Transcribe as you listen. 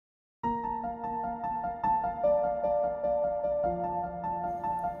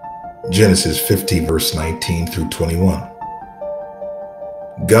Genesis 50, verse 19 through 21.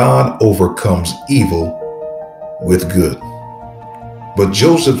 God overcomes evil with good. But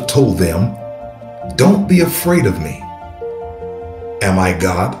Joseph told them, "Don't be afraid of me. Am I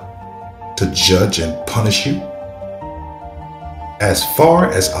God to judge and punish you? As far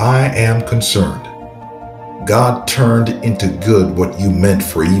as I am concerned, God turned into good what you meant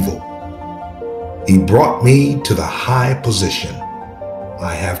for evil. He brought me to the high position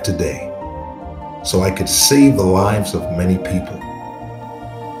I have today, so I could save the lives of many people.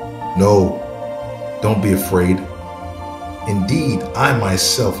 No, don't be afraid. Indeed, I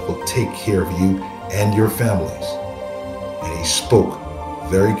myself will take care of you and your families." And he spoke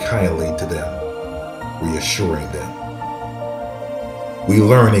very kindly to them, reassuring them. We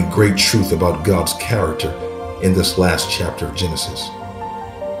learn a great truth about God's character in this last chapter of Genesis.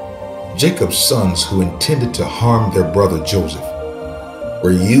 Jacob's sons, who intended to harm their brother Joseph, were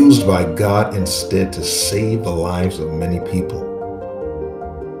used by God instead to save the lives of many people.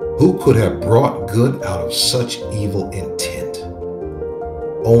 Who could have brought good out of such evil intent?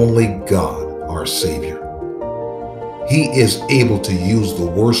 Only God, our Savior. He is able to use the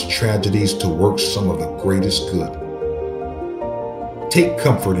worst tragedies to work some of the greatest good. Take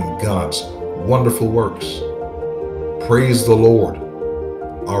comfort in God's wonderful works. Praise the Lord,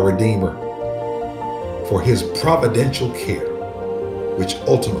 our Redeemer, for his providential care, which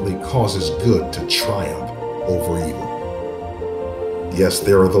ultimately causes good to triumph over evil. Yes,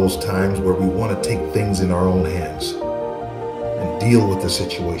 there are those times where we want to take things in our own hands and deal with the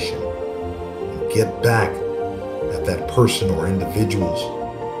situation and get back at that person or individuals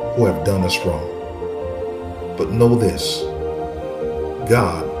who have done us wrong. But know this,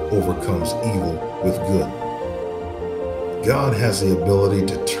 God overcomes evil with good. God has the ability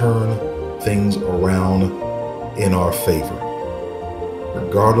to turn things around in our favor.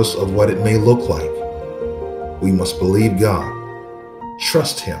 Regardless of what it may look like, we must believe God,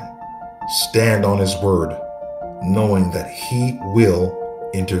 trust him, stand on his word, knowing that he will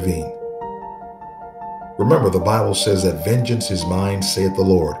intervene. Remember, the Bible says that vengeance is mine, saith the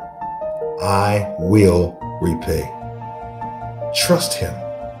Lord. I will repay. Trust him,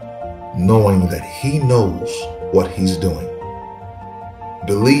 knowing that he knows what he's doing.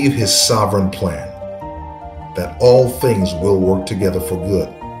 Believe his sovereign plan, that all things will work together for good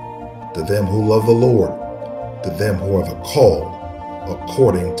to them who love the Lord, to them who are the called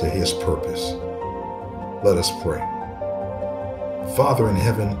according to his purpose. Let us pray. Father in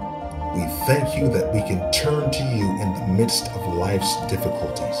heaven, we thank you that we can turn to you in the midst of life's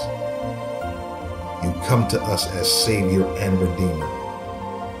difficulties. You come to us as Savior and Redeemer,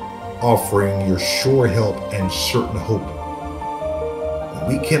 offering your sure help and certain hope. When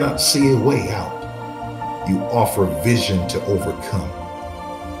we cannot see a way out, you offer vision to overcome.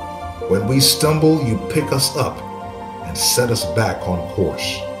 When we stumble, you pick us up and set us back on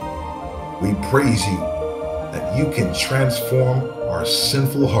course. We praise you that you can transform our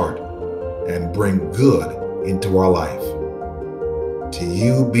sinful heart and bring good into our life. To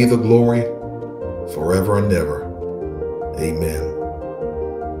you be the glory forever and ever. Amen.